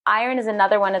Iron is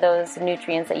another one of those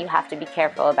nutrients that you have to be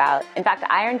careful about. In fact,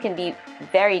 iron can be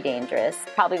very dangerous.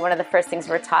 Probably one of the first things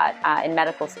we're taught in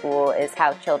medical school is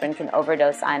how children can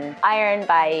overdose on iron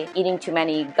by eating too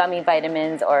many gummy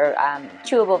vitamins or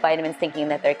chewable vitamins thinking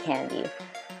that they're candy.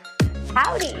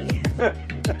 Howdy!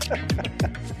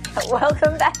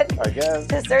 Welcome back to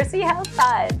Cersei Health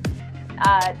Pod.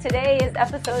 Today is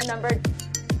episode number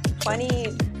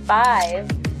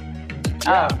 25.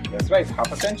 Yeah, that's right.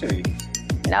 Half a century.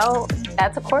 No,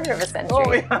 that's a quarter of a century.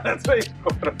 Oh, yeah, that's right.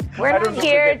 We're not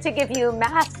here to give you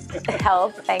math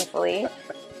help, thankfully.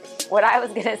 What I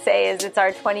was going to say is it's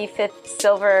our 25th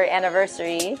silver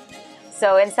anniversary.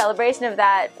 So in celebration of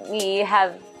that, we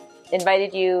have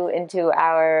invited you into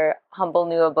our humble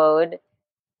new abode,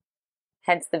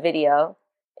 hence the video.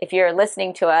 If you're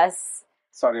listening to us...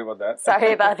 Sorry about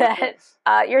that.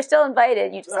 You're still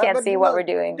invited. You just can't see what we're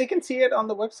doing. They can see it on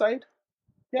the website.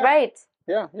 Yeah. Right.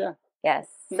 Yeah. Yes.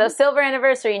 So silver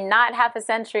anniversary, not half a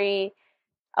century,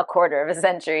 a quarter of a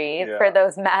century for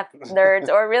those math nerds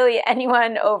or really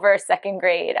anyone over second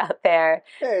grade out there.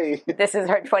 Hey. This is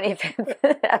our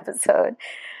 25th episode.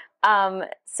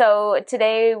 So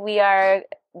today we are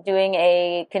doing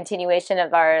a continuation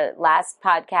of our last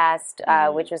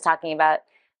podcast, which was talking about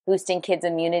boosting kids'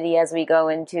 immunity as we go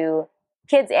into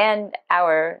kids and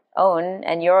our own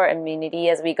and your immunity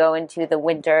as we go into the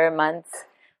winter months,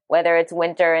 whether it's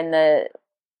winter in the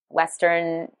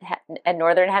Western and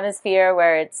Northern Hemisphere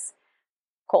where it's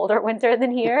colder winter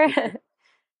than here.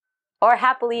 Or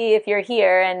happily, if you're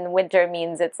here and winter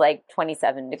means it's like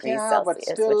 27 degrees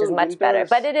Celsius, which is much better.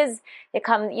 But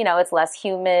it's less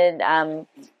humid.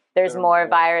 There's more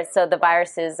virus. So the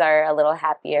viruses are a little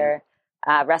happier.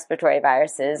 Respiratory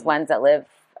viruses, ones that live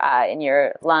in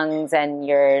your lungs and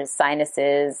your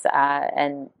sinuses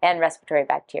and respiratory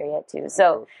bacteria too.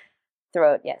 So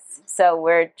throat, yes. So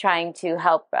we're trying to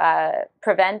help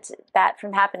prevent that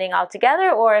from happening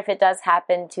altogether, or if it does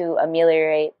happen, to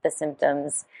ameliorate the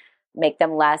symptoms, make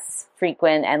them less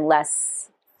frequent and less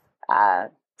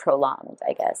prolonged,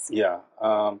 I guess. Yeah.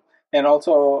 And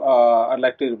also, I'd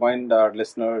like to remind our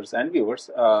listeners and viewers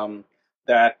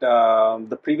that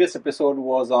the previous episode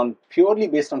was purely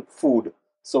based on food.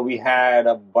 So we had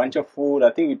a bunch of food. I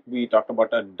think we talked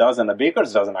about a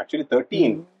baker's dozen, actually,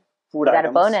 13 food items. Got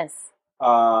a bonus.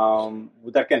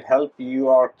 That can help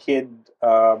your kid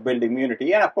build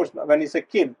immunity. And of course, when you say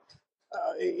kid,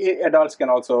 adults can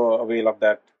also avail of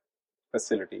that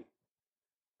facility.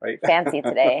 Right? Fancy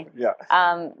today. Yeah.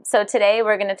 So today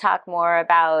we're going to talk more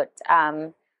about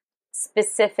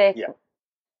specific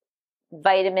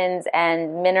vitamins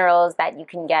and minerals that you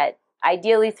can get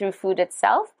ideally through food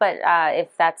itself, but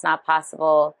if that's not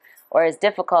possible or is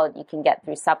difficult, you can get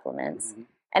through supplements. Mm-hmm.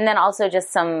 And then also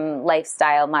just some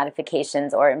lifestyle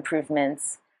modifications or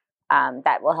improvements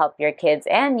that will help your kids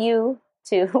and you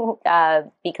to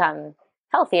become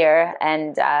healthier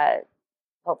and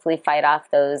hopefully fight off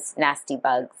those nasty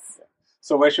bugs.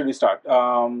 So where should we start?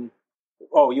 You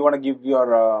want to give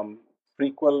your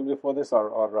prequel before this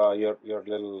or your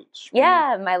little spiel?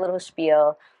 Yeah, my little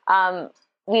spiel.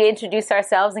 We introduce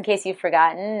ourselves in case you've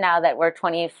forgotten now that we're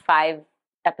 25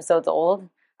 episodes old.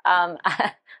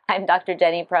 I'm Dr.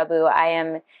 Jenny Prabhu. I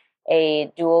am a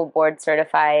dual board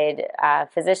certified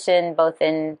physician both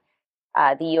in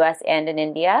the U.S. and in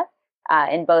India.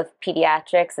 In both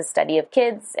pediatrics, the study of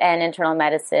kids, and internal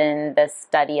medicine, the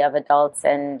study of adults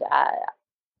and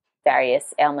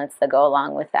various ailments that go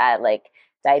along with that, like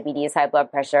diabetes, high blood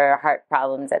pressure, heart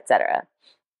problems, etc.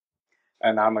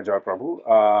 And I'm Ajoy Prabhu.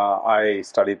 I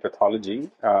studied pathology,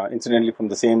 incidentally from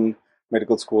the same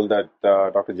medical school that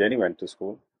Dr. Jenny went to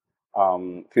school a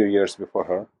few years before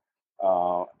her.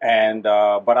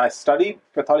 But I studied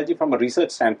pathology from a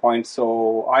research standpoint,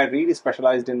 so I really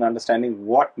specialized in understanding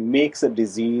what makes a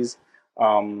disease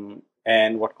and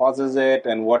what causes it,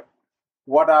 and what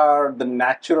are the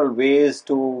natural ways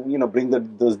to bring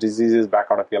those diseases back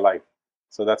out of your life.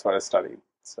 So that's what I studied.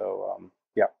 So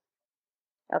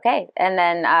Okay, and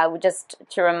then just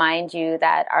to remind you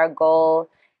that our goal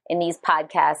in these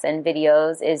podcasts and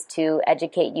videos is to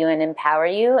educate you and empower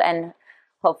you, and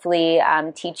hopefully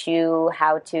teach you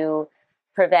how to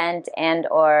prevent and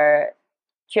or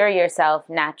cure yourself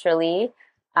naturally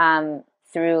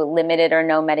through limited or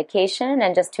no medication,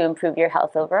 and just to improve your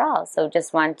health overall. So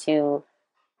just want to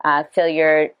fill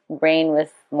your brain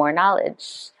with more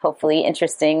knowledge, hopefully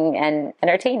interesting and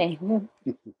entertaining.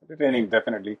 Entertaining,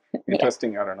 definitely.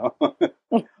 Interesting, I don't know.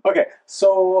 Okay,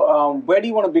 so where do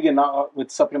you want to begin now with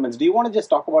supplements? Do you want to just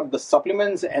talk about the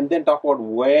supplements and then talk about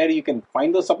where you can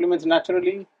find those supplements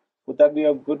naturally? Would that be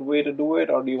a good way to do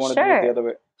it, or do you want to do it the other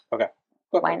way? Okay.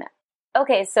 Why not?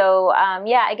 Okay, so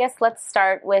yeah, I guess let's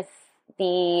start with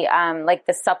the like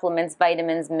the supplements,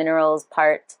 vitamins, minerals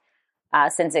part,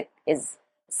 since it is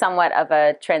somewhat of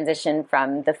a transition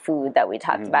from the food that we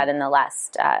talked about in the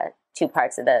last two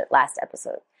parts of the last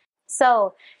episode.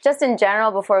 So, just in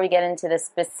general, before we get into the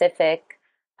specific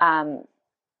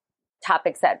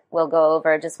topics that we'll go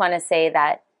over, just want to say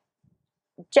that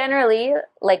generally,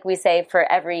 like we say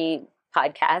for every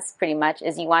podcast, pretty much,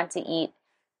 is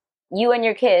you and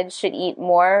your kids should eat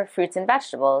more fruits and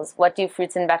vegetables. What do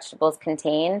fruits and vegetables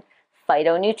contain?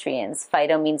 Phytonutrients.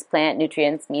 Phyto means plant,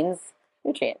 nutrients means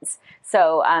nutrients.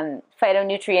 So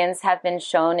phytonutrients have been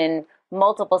shown in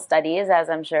multiple studies, as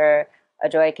I'm sure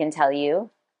Ajoy can tell you.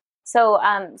 So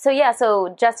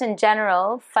just in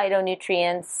general,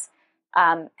 phytonutrients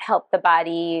help the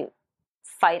body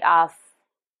fight off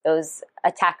those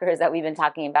attackers that we've been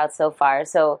talking about so far.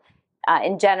 So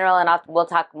in general, and we'll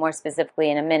talk more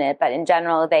specifically in a minute, but in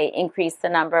general, they increase the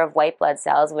number of white blood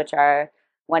cells, which are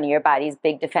one of your body's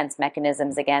big defense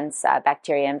mechanisms against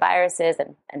bacteria and viruses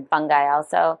and fungi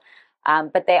also.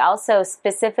 But they also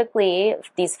specifically,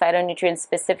 these phytonutrients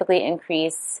specifically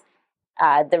increase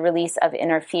the release of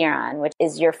interferon, which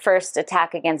is your first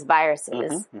attack against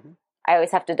viruses. I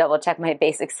always have to double check my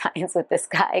basic science with this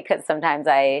guy because sometimes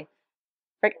I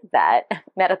forget that.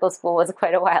 Medical school was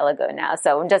quite a while ago now.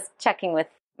 So I'm just checking with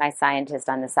my scientist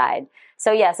on the side.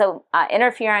 So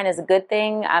interferon is a good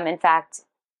thing. In fact,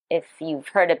 if you've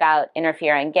heard about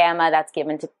interferon gamma, that's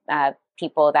given to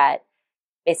people that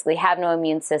basically have no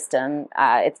immune system.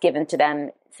 It's given to them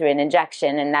through an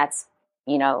injection, and that's,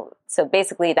 so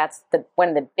basically that's one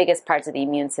of the biggest parts of the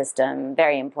immune system,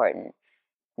 very important.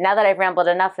 Now that I've rambled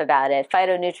enough about it,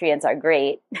 phytonutrients are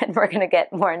great, and we're going to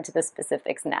get more into the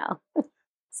specifics now.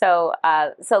 So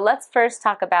let's first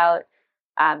talk about,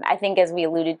 I think as we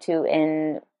alluded to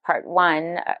in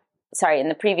in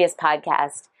the previous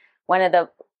podcast, one of the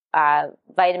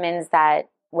vitamins that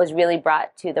was really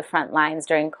brought to the front lines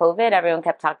during COVID, everyone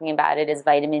kept talking about it, is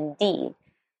vitamin D.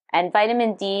 And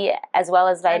vitamin D, as well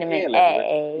as vitamin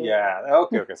A. Yeah,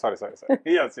 okay. Sorry.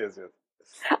 Yes.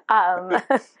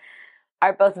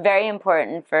 Are both very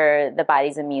important for the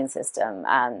body's immune system.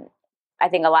 I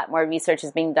think a lot more research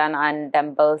is being done on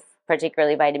them both,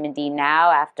 particularly vitamin D now,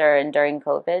 after and during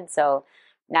COVID. So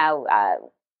now,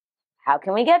 how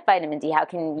can we get vitamin D? How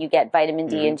can you get vitamin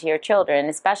D into your children,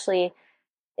 especially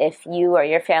if you or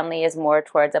your family is more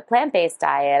towards a plant-based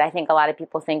diet? I think a lot of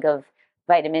people think of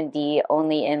vitamin D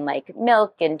only in like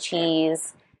milk and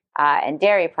cheese and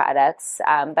dairy products.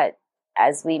 But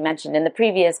as we mentioned in the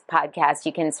previous podcast,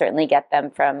 you can certainly get them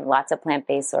from lots of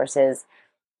plant-based sources,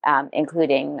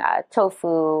 including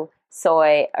tofu,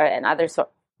 soy, and other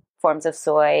forms of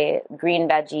soy, green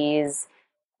veggies,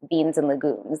 beans, and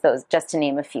legumes, those just to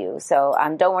name a few. So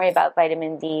don't worry about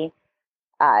vitamin D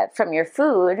from your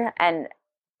food. And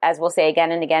as we'll say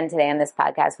again and again today on this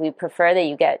podcast, we prefer that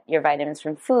you get your vitamins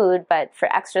from food, but for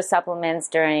extra supplements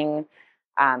during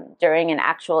an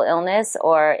actual illness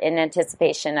or in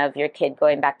anticipation of your kid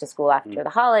going back to school after the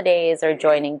holidays or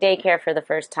joining daycare for the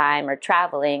first time or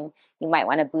traveling, you might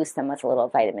want to boost them with a little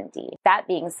vitamin D. That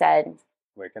being said,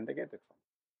 where can they get it from?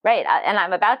 Right, and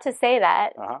I'm about to say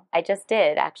that. I just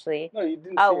did, actually. No, you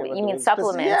didn't. Oh, you mean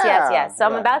supplements? Yes. So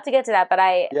I'm about to get to that, but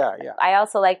I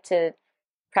also like to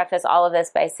preface all of this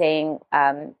by saying,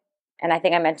 and I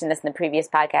think I mentioned this in the previous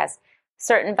podcast,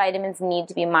 certain vitamins need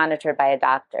to be monitored by a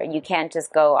doctor. You can't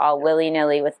just go all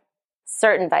willy-nilly with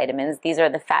certain vitamins. These are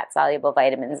the fat-soluble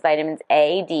vitamins, vitamins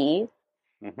A, D,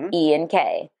 E, and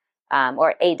K,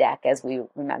 or ADEC, as we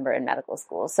remember in medical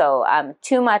school. So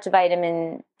too much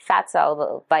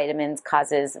fat-soluble vitamins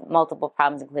causes multiple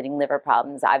problems, including liver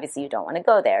problems. Obviously, you don't want to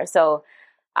go there. So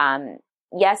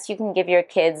yes, you can give your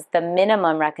kids the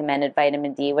minimum recommended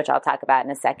vitamin D, which I'll talk about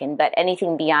in a second. But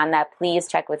anything beyond that, please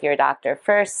check with your doctor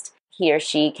first. He or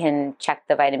she can check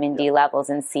the vitamin D levels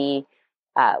and see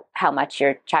how much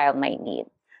your child might need.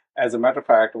 As a matter of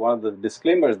fact, one of the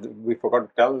disclaimers that we forgot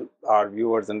to tell our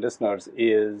viewers and listeners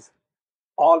is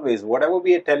always, whatever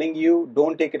we are telling you,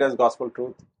 don't take it as gospel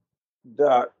truth.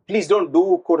 Please don't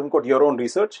do, quote unquote, your own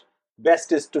research.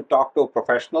 Best is to talk to a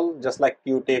professional, just like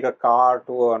you take a car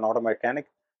to an auto mechanic.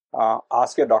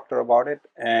 Ask your doctor about it,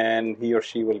 and he or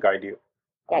she will guide you.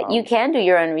 Yeah, you can do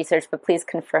your own research, but please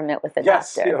confirm it with a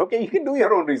doctor. Yes, okay, you can do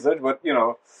your own research, but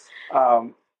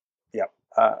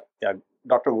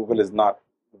Dr. Google is not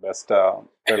the best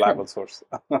reliable source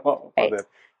for that.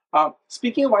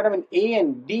 Speaking of vitamin A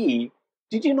and D,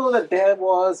 did you know that there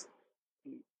was...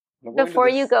 Before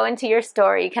you go into your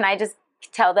story, can I just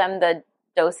tell them the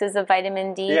doses of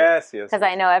vitamin D. Yes. Because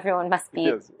I know everyone must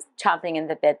be chomping in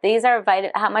the bit. These are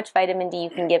how much vitamin D you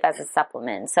can give as a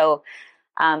supplement. So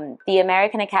the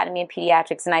American Academy of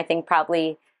Pediatrics, and I think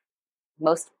probably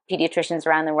most pediatricians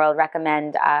around the world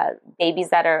recommend babies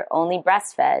that are only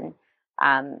breastfed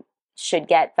should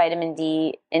get vitamin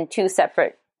D in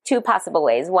two possible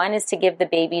ways. One is to give the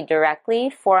baby directly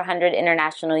 400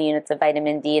 international units of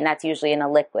vitamin D, and that's usually in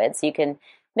a liquid. So you can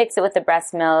mix it with the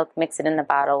breast milk, mix it in the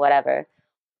bottle, whatever.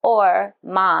 Or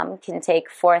mom can take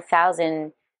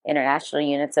 4,000 international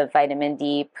units of vitamin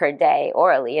D per day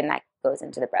orally, and that goes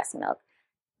into the breast milk.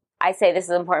 I say this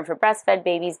is important for breastfed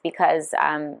babies because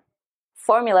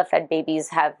formula-fed babies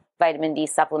have vitamin D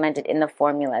supplemented in the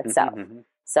formula itself.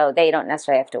 So they don't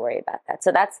necessarily have to worry about that.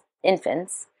 So that's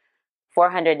infants,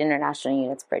 400 international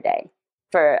units per day.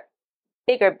 For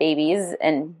bigger babies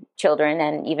and children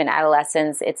and even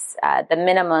adolescents, it's the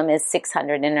minimum is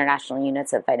 600 international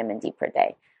units of vitamin D per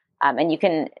day. And you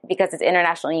can, because it's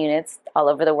international units all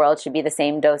over the world, should be the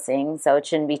same dosing. So it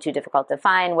shouldn't be too difficult to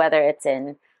find, whether it's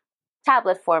in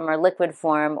tablet form or liquid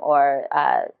form, or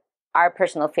our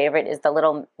personal favorite is the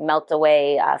little melt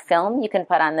away film you can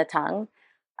put on the tongue.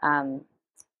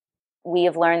 We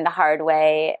have learned the hard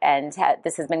way, and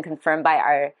this has been confirmed by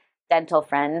our dental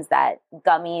friends, that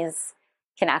gummies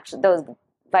can actually, those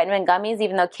vitamin gummies,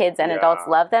 even though kids and adults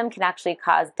love them, can actually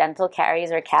cause dental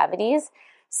caries or cavities.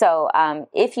 So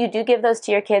if you do give those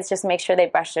to your kids, just make sure they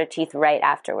brush their teeth right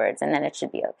afterwards, and then it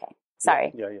should be okay.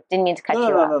 Sorry, didn't mean to cut you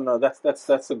off. No.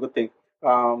 That's a good thing.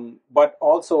 But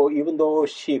also, even though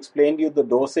she explained you the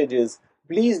dosages,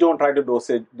 please don't try to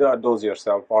dose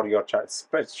yourself or your child,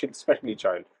 especially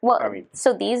child. Well,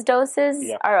 so these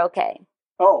doses are okay.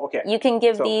 Oh, okay. You can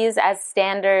give these as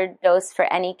standard dose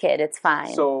for any kid. It's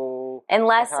fine. So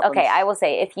unless, I will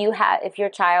say, if your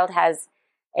child has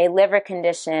a liver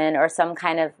condition or some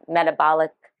kind of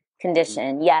metabolic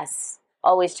condition, yes,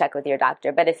 always check with your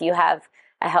doctor. But if you have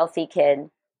a healthy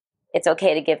kid, it's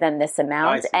okay to give them this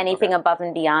amount. Anything above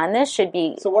and beyond this should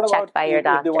be checked by your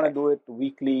doctor. If they want to do it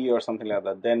weekly or something like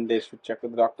that, then they should check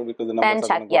with the doctor, because the numbers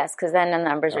yes, because then the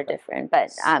numbers are different.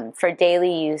 But for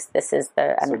daily use, this is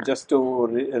the amount. So just to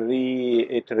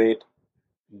reiterate,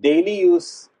 daily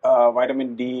use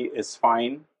vitamin D is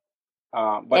fine.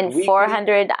 But in weekly,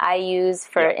 400 IUs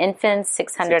for infants,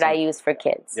 600 IUs for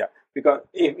kids. Yeah, because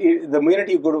if the minute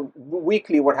you go to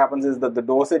weekly, what happens is that the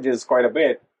dosage is quite a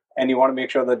bit, and you want to make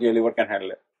sure that your liver can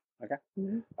handle it. Okay.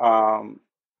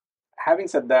 Having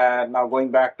said that, now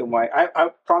going back to I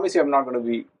promise you, I'm not going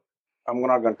to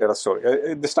tell a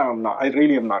story. This time I'm not. I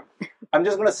really am not. I'm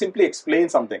just going to simply explain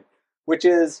something, which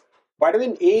is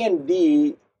vitamin A and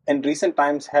D in recent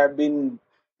times have been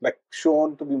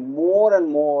shown to be more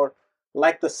and more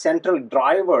like the central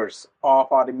drivers of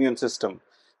our immune system.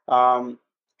 By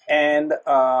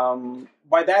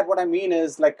that, what I mean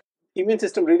is, immune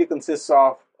system really consists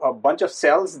of a bunch of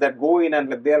cells that go in,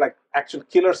 and they're like actual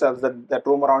killer cells that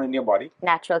roam around in your body.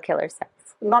 Natural killer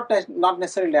cells. Not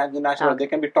necessarily natural. They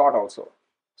can be taught also.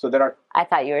 So there are. I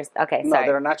thought you were okay. No, sorry.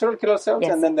 There are natural killer cells,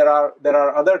 and then there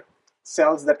are other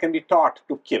cells that can be taught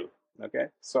to kill. Okay,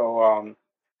 so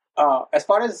as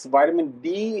far as vitamin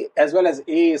D as well as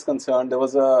A is concerned, there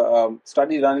was a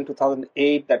study done in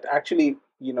 2008 that actually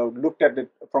looked at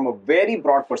it from a very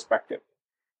broad perspective,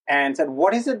 and said,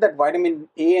 what is it that vitamin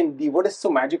A and D, what is so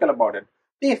magical about it?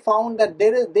 They found that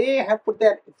they have put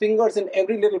their fingers in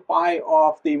every little pie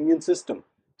of the immune system.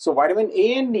 So vitamin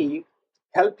A and D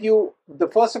help you,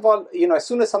 first of all, as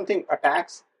soon as something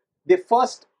attacks, they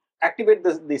first activate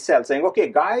the cell, saying, okay,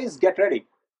 guys, get ready.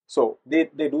 So they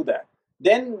do that.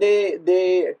 Then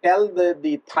they tell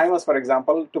the thymus, for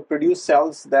example, to produce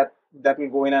cells that will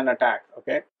go in and attack.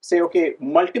 Okay, say, okay,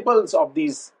 multiples of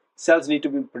these cells need to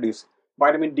be produced.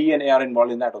 Vitamin D and A are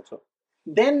involved in that also.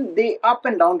 Then they up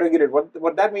and down regulate.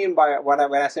 What that mean by when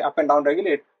I say up and down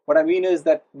regulate, what I mean is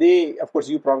that they, of course,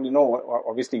 you probably know, or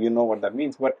obviously you know what that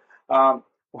means, but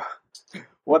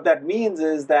what that means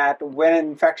is that when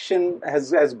infection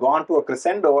has gone to a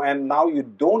crescendo, and now you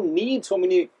don't need so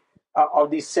many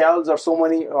of these cells or so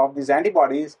many of these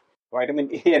antibodies, vitamin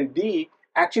A and D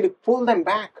actually pull them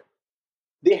back.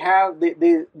 They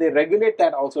regulate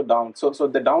that also down. So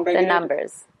the down regulate the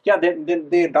numbers. Yeah,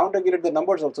 they down regulate the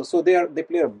numbers also. So they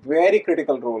play a very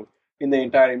critical role in the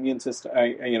entire immune system,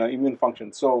 immune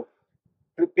function. So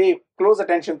pay close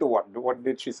attention to what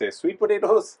did she say? Sweet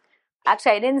potatoes.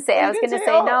 Actually, I didn't say. I was going to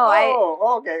say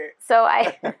no. Okay. So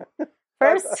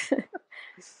first.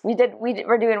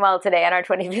 We're doing well today on our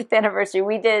 25th anniversary.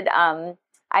 We did,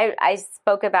 I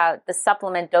spoke about the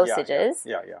supplement dosages,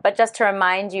 but just to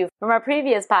remind you from our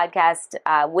previous podcast,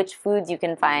 which foods you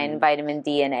can find vitamin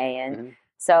D and A in.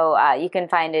 So you can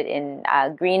find it in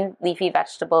green leafy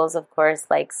vegetables, of course,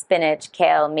 like spinach,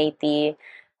 kale, methi,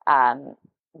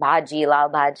 bhaji, lal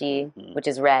bhaji, which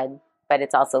is red, but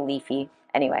it's also leafy.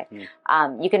 Anyway,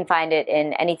 you can find it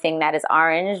in anything that is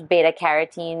orange. Beta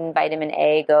carotene, vitamin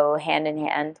A go hand in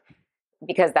hand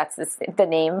because that's the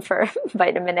name for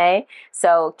vitamin A.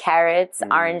 So carrots,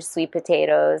 orange sweet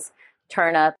potatoes,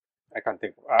 turnip. I can't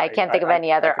think. I can't think of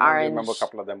any other I orange remember a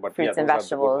couple of them, but fruits yeah, and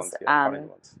those are the good vegetables. ones, yeah, orange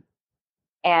ones.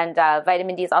 And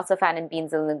vitamin D is also found in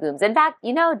beans and legumes. In fact,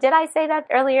 did I say that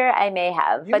earlier? I may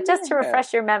have. But just to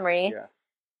refresh your memory,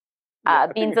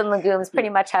 beans and legumes pretty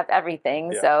much have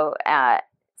everything. Yeah.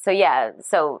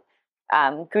 So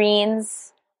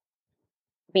greens,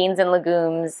 beans and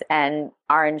legumes, and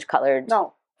orange-colored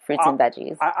fruits and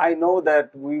veggies. I know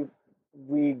that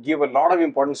we give a lot of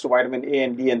importance to vitamin A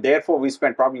and D, and therefore we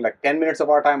spent probably like 10 minutes of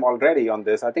our time already on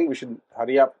this. I think we should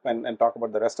hurry up and talk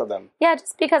about the rest of them. Yeah,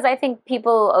 just because I think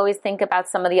people always think about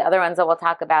some of the other ones that we'll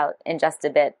talk about in just a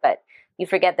bit, but you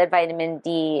forget that vitamin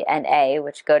D and A,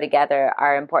 which go together,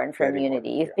 are important for immunity.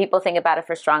 Important, yeah. People think about it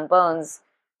for strong bones,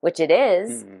 which it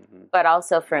is, but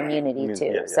also for immunity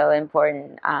too. Yeah. So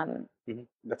important,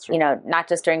 That's true. Not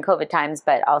just during COVID times,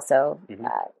 but also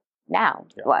now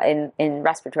in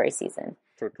respiratory season.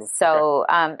 True. So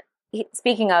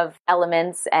speaking of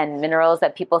elements and minerals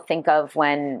that people think of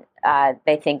when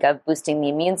they think of boosting the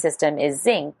immune system is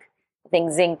zinc. I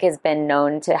think zinc has been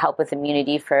known to help with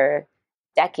immunity for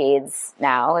decades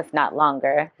now, if not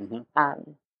longer.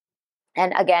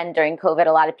 And again, during COVID,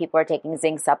 a lot of people are taking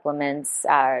zinc supplements.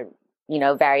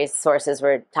 Various sources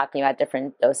were talking about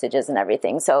different dosages and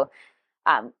everything. So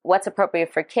what's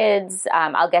appropriate for kids?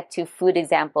 I'll get to food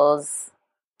examples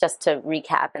just to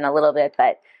recap in a little bit.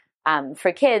 But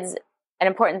for kids, an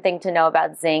important thing to know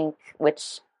about zinc,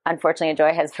 which unfortunately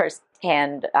Joy has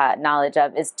firsthand knowledge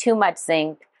of, is too much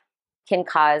zinc can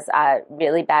cause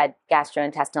really bad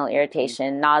gastrointestinal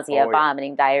irritation, nausea,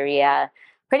 vomiting, diarrhea,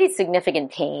 pretty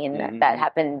significant pain that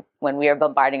happened when we were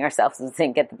bombarding ourselves with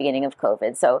zinc at the beginning of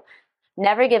COVID. So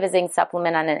never give a zinc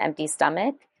supplement on an empty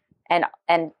stomach,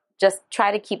 and just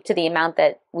try to keep to the amount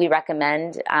that we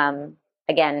recommend.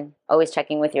 Again, always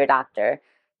checking with your doctor.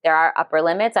 There are upper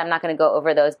limits. I'm not going to go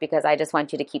over those because I just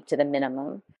want you to keep to the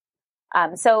minimum.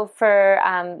 So for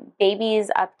babies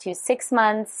up to 6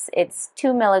 months, it's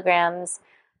 2 milligrams.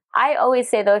 I always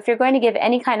say, though, if you're going to give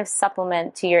any kind of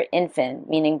supplement to your infant,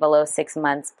 meaning below 6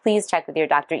 months, please check with your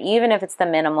doctor, even if it's the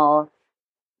minimum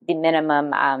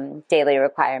daily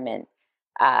requirement.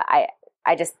 I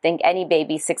just think any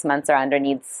baby 6 months or under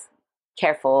needs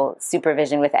careful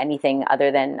supervision with anything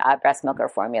other than breast milk or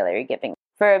formula you're giving.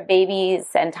 For babies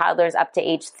and toddlers up to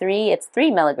age 3, it's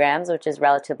 3 milligrams, which is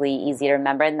relatively easy to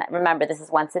remember. And remember, this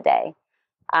is once a day.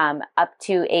 Up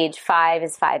to age 5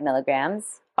 is 5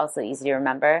 milligrams, also easy to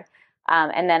remember.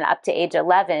 And then up to age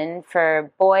 11,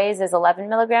 for boys is 11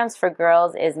 milligrams, for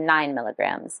girls is 9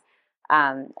 milligrams.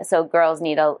 So girls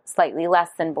need a slightly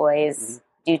less than boys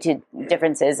due to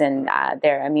differences in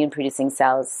their immune-producing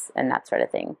cells and that sort of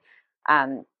thing.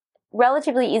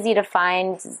 Relatively easy to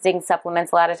find zinc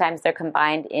supplements. A lot of times they're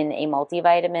combined in a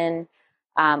multivitamin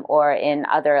or in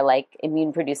other like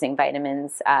immune-producing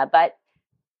vitamins. But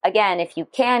again, if you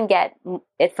can get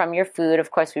it from your food,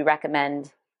 of course, we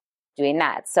recommend doing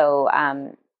that. So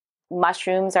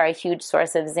mushrooms are a huge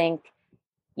source of zinc.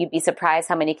 You'd be surprised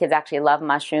how many kids actually love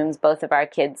mushrooms. Both of our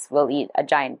kids will eat a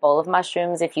giant bowl of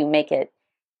mushrooms if you make it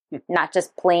not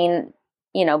just plain,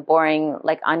 boring,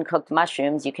 like uncooked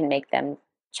mushrooms. You can make them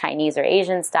Chinese or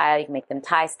Asian style. You can make them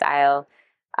Thai style.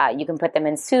 You can put them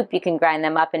in soup. You can grind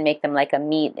them up and make them like a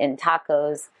meat in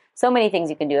tacos. So many things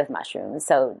you can do with mushrooms.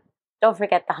 So don't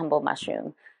forget the humble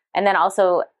mushroom. And then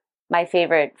also my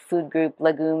favorite food group,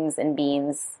 legumes and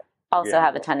beans, also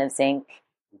have a ton of zinc,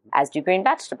 as do green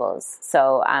vegetables.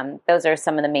 So those are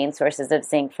some of the main sources of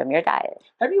zinc from your diet.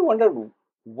 Have you wondered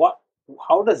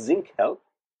how does zinc help?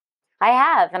 I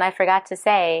have, and I forgot to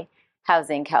say how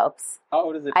zinc helps.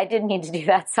 How does it? I didn't need to do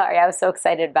that. Sorry, I was so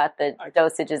excited about the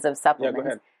dosages of supplements. Yeah, go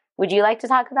ahead. Would you like to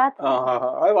talk about that?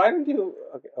 Why don't you?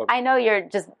 Okay. I know you're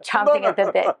just chomping at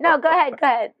the bit. No, go ahead,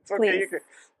 please. Okay,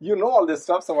 you know all this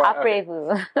stuff, so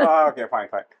Après-vous. Okay, fine.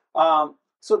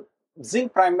 So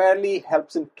zinc primarily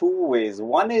helps in 2 ways.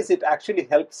 One is it actually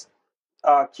helps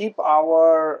keep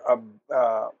our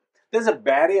there's a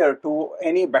barrier to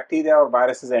any bacteria or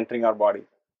viruses entering our body.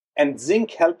 And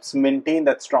zinc helps maintain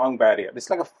that strong barrier. It's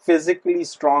like a physically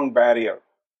strong barrier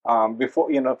before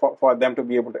for them to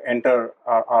be able to enter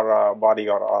our body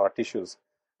or our tissues.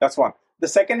 That's one. The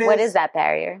second is, what is that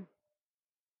barrier?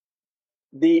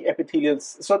 The epithelial.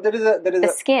 So there is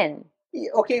the skin.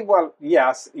 Okay, well,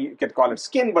 yes, you can call it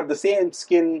skin, but the same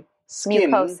skin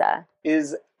Mucosa.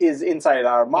 is inside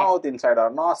our mouth, inside our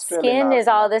nostril. Skin is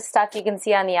all this stuff you can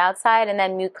see on the outside, and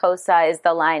then mucosa is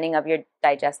the lining of your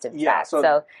digestive tract.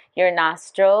 So your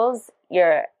nostrils,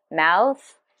 your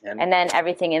mouth, and then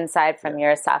everything inside from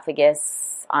your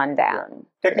esophagus on down.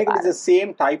 Technically, it's the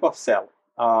same type of cell.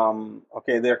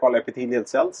 Okay, they're called epithelial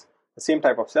cells, the same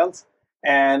type of cells.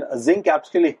 And zinc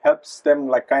actually helps them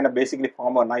like kind of basically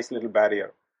form a nice little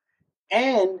barrier.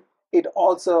 And it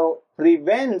also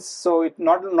prevents, so it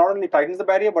not only tightens the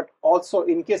barrier, but also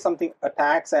in case something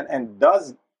attacks and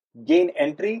does gain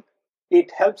entry,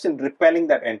 it helps in repelling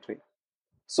that entry.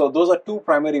 So those are two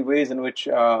primary ways in which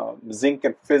zinc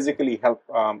can physically help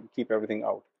keep everything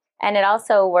out. And it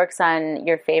also works on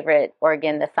your favorite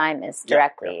organ, the thymus,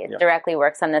 directly. It directly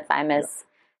works on the thymus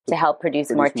to help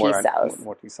produce more T cells,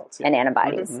 more T cells and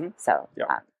antibodies. So,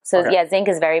 zinc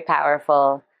is very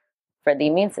powerful for the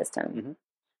immune system.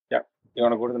 You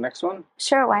want to go to the next one?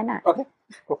 Sure, why not? Okay,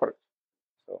 go for it.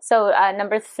 So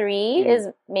number 3 is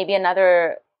maybe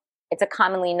another, it's a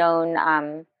commonly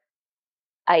known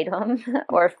item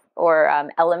or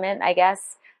element, I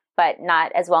guess, but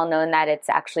not as well known that it's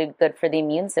actually good for the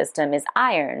immune system, is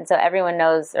iron. So everyone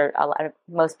knows, or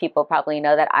most people probably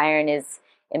know, that iron is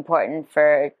important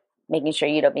for making sure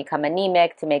you don't become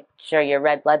anemic, to make sure your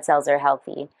red blood cells are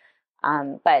healthy.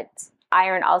 But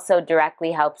iron also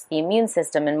directly helps the immune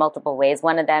system in multiple ways.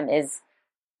 One of them is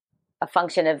a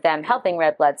function of them helping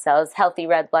red blood cells. Healthy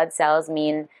red blood cells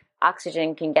mean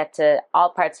oxygen can get to all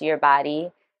parts of your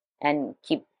body and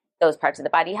keep those parts of the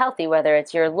body healthy, whether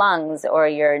it's your lungs or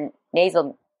your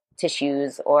nasal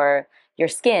tissues or your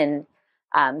skin.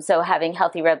 So having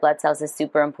healthy red blood cells is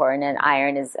super important, and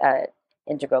iron is an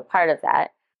integral part of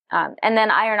that. And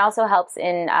then iron also helps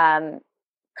in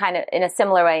kind of in a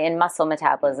similar way in muscle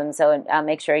metabolism. So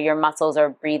make sure your muscles are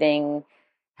breathing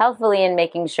healthily and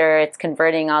making sure it's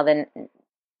converting all the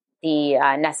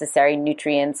necessary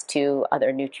nutrients to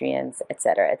other nutrients, et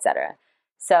cetera, et cetera.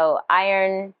 So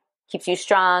iron keeps you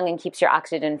strong and keeps your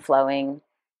oxygen flowing,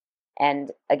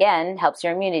 and again, helps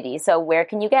your immunity. So where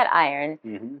can you get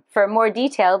iron? For more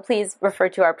detail, please refer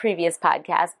to our previous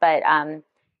podcast, but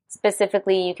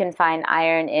specifically, you can find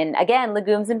iron in, again,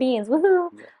 legumes and beans, woohoo!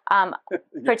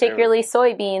 Particularly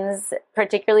soybeans,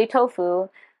 particularly tofu.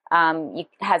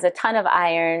 Has a ton of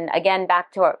iron. Again,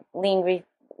 back to our green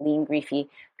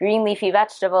leafy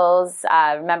vegetables.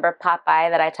 Remember Popeye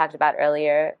that I talked about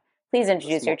earlier? Please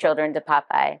introduce your children to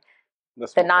Popeye.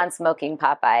 The non-smoking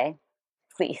Popeye,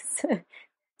 please.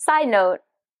 Side note,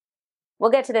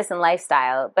 we'll get to this in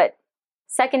lifestyle, but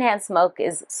secondhand smoke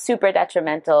is super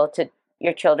detrimental to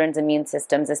your children's immune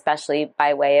systems, especially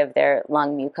by way of their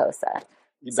lung mucosa.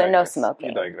 So no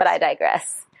smoking, but I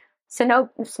digress. So no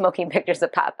smoking pictures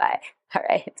of Popeye. All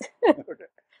right.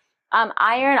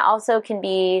 Iron also can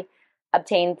be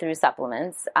obtained through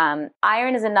supplements.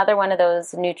 Iron is another one of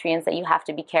those nutrients that you have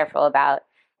to be careful about.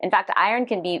 In fact, iron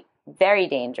can be very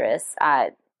dangerous.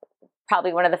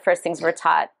 Probably one of the first things we're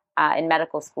taught in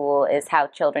medical school is how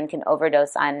children can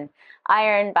overdose on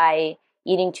iron by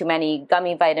eating too many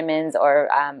gummy vitamins or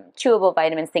chewable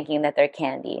vitamins, thinking that they're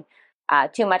candy.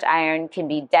 Too much iron can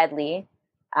be deadly.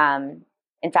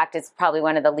 In fact, it's probably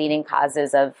one of the leading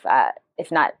causes of,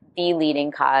 if not the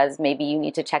leading cause, maybe you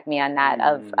need to check me on that,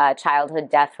 of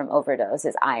childhood death from overdose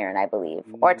is iron, I believe,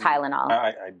 or Tylenol,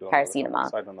 I don't paracetamol.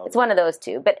 Know I don't know. It's one of those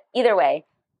two. But either way,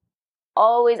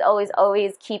 always, always,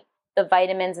 always keep the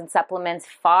vitamins and supplements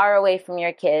far away from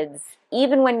your kids,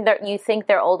 even when you think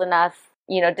they're old enough.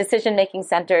 Decision-making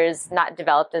centers not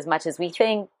developed as much as we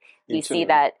think. We see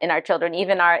that in our children,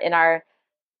 even in our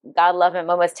God love him,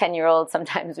 almost 10-year-olds.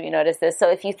 Sometimes we notice this. So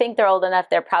if you think they're old enough,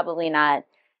 they're probably not.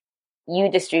 You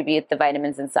distribute the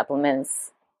vitamins and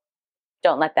supplements.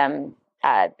 Don't let them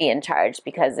be in charge,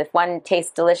 because if one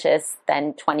tastes delicious,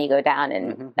 then 20 go down,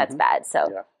 and that's bad.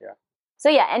 So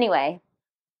anyway,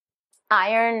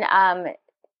 iron.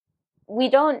 We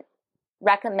don't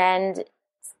recommend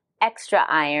extra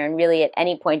iron really at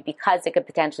any point, because it could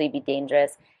potentially be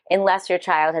dangerous unless your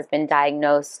child has been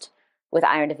diagnosed with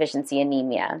iron deficiency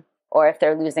anemia, or if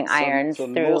they're losing iron through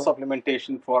no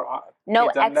supplementation for no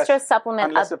extra supplement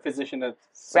unless a physician has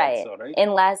said so, right?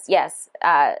 Unless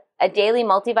a daily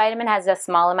multivitamin has a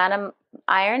small amount of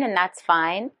iron, and that's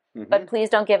fine. But please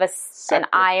don't give us an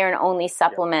iron only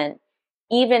supplement,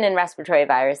 even in respiratory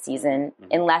virus season,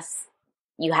 unless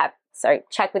you have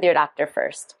check with your doctor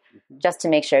first. Just to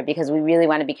make sure, because we really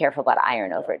want to be careful about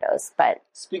iron overdose. But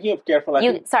speaking of careful,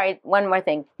 one more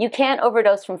thing. You can't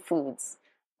overdose from foods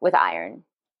with iron.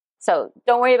 So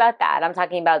don't worry about that. I'm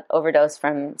talking about overdose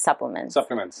from supplements.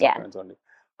 Supplements only.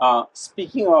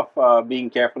 Speaking of being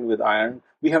careful with iron,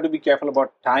 we have to be careful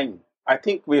about time. I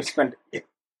think we've spent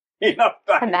enough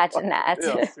time. Imagine that.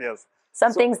 Yes, yes.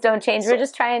 Some things don't change. We're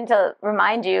just trying to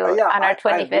remind you on our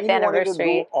 25th I really anniversary. wanted to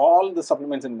do all the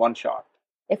supplements in one shot.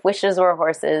 If wishes were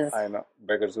horses. I know.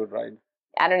 Beggars would ride.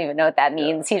 I don't even know what that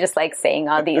means. He just likes saying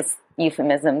all these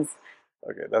euphemisms.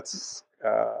 Okay, that's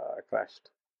clashed.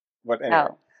 But anyway.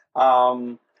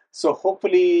 Oh. So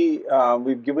hopefully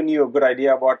we've given you a good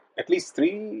idea about at least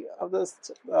 3 of the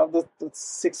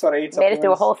 6 or 8. Made it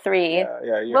through a whole 3.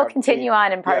 Yeah, we'll continue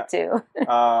on in part 2.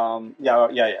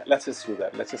 Yeah. Let's just do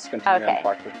that. Let's just continue on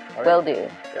part 2. Right? Will do.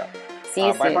 Yeah. See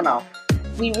you soon. Bye for now.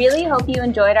 We really hope you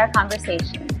enjoyed our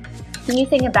conversation. Can you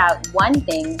think about one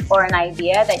thing or an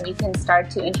idea that you can start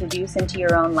to introduce into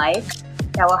your own life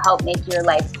that will help make your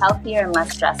life healthier and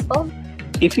less stressful?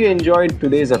 If you enjoyed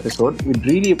today's episode, we'd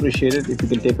really appreciate it if you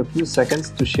can take a few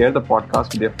seconds to share the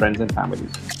podcast with your friends and family.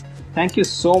 Thank you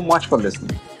so much for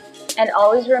listening. And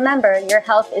always remember, your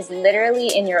health is literally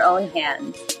in your own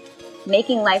hands.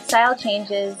 Making lifestyle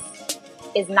changes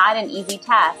is not an easy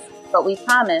task, but we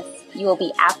promise you will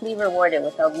be aptly rewarded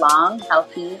with a long,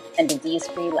 healthy, and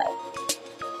disease-free life.